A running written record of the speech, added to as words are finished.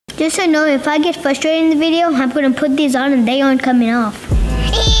Just so you know, if I get frustrated in the video, I'm gonna put these on and they aren't coming off.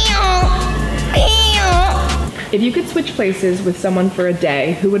 If you could switch places with someone for a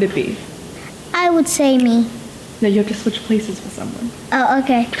day, who would it be? I would say me. No, you have to switch places with someone. Oh,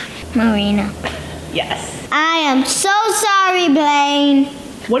 okay. Marina. Yes. I am so sorry, Blaine.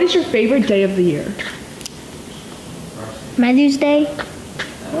 What is your favorite day of the year? Mother's Day.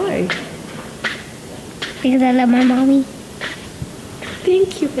 Why? Because I love my mommy.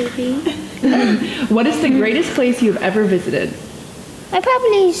 Thank you, baby. What is the greatest place you've ever visited? I'd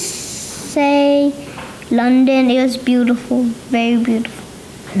probably say London. It was beautiful. Very beautiful.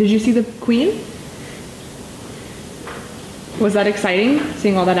 Did you see the Queen? Was that exciting,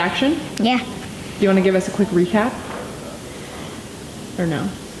 seeing all that action? Yeah. Do you want to give us a quick recap? Or no?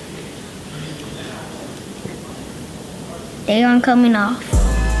 They aren't coming off.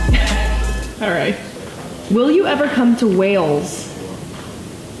 All right. Will you ever come to Wales?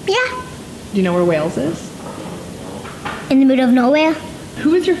 Yeah. Do you know where Wales is? In the middle of nowhere.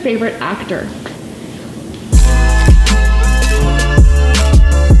 Who is your favorite actor?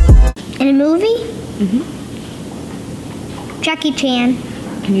 In a movie? Mm-hmm. Jackie Chan.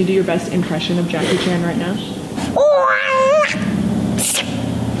 Can you do your best impression of Jackie Chan right now?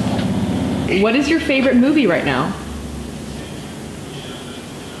 What is your favorite movie right now?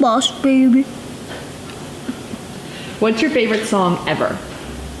 Boss Baby. What's your favorite song ever?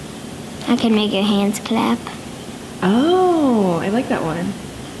 I can make your hands clap. Oh, I like that one.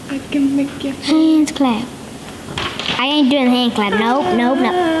 I can make your Hands clap. I ain't doing the hand clap. Nope, nope,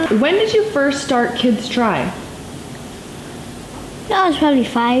 nope. When did you first start Kids Try? I was probably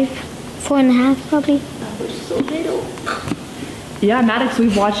 5, 4.5 probably. That was so little. Yeah, Maddox,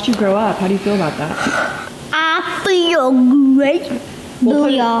 we've watched you grow up. How do you feel about that? I feel great.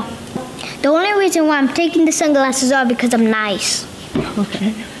 Booyah. The only reason why I'm taking the sunglasses off because I'm nice.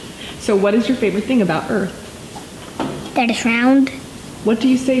 Okay. So what is your favorite thing about Earth? That is round. What do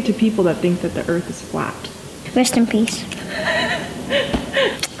you say to people that think that the Earth is flat? Rest in peace.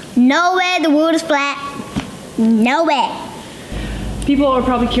 Nowhere the world is flat. Nowhere. People are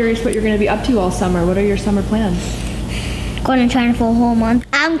probably curious what you're going to be up to all summer. What are your summer plans? Going to China for a whole month.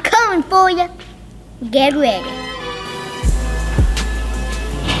 I'm coming for you. Get ready.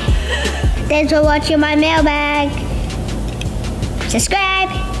 Thanks for watching my mailbag. Subscribe.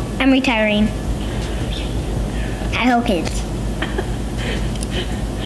 I'm retiring. HiHo Kids.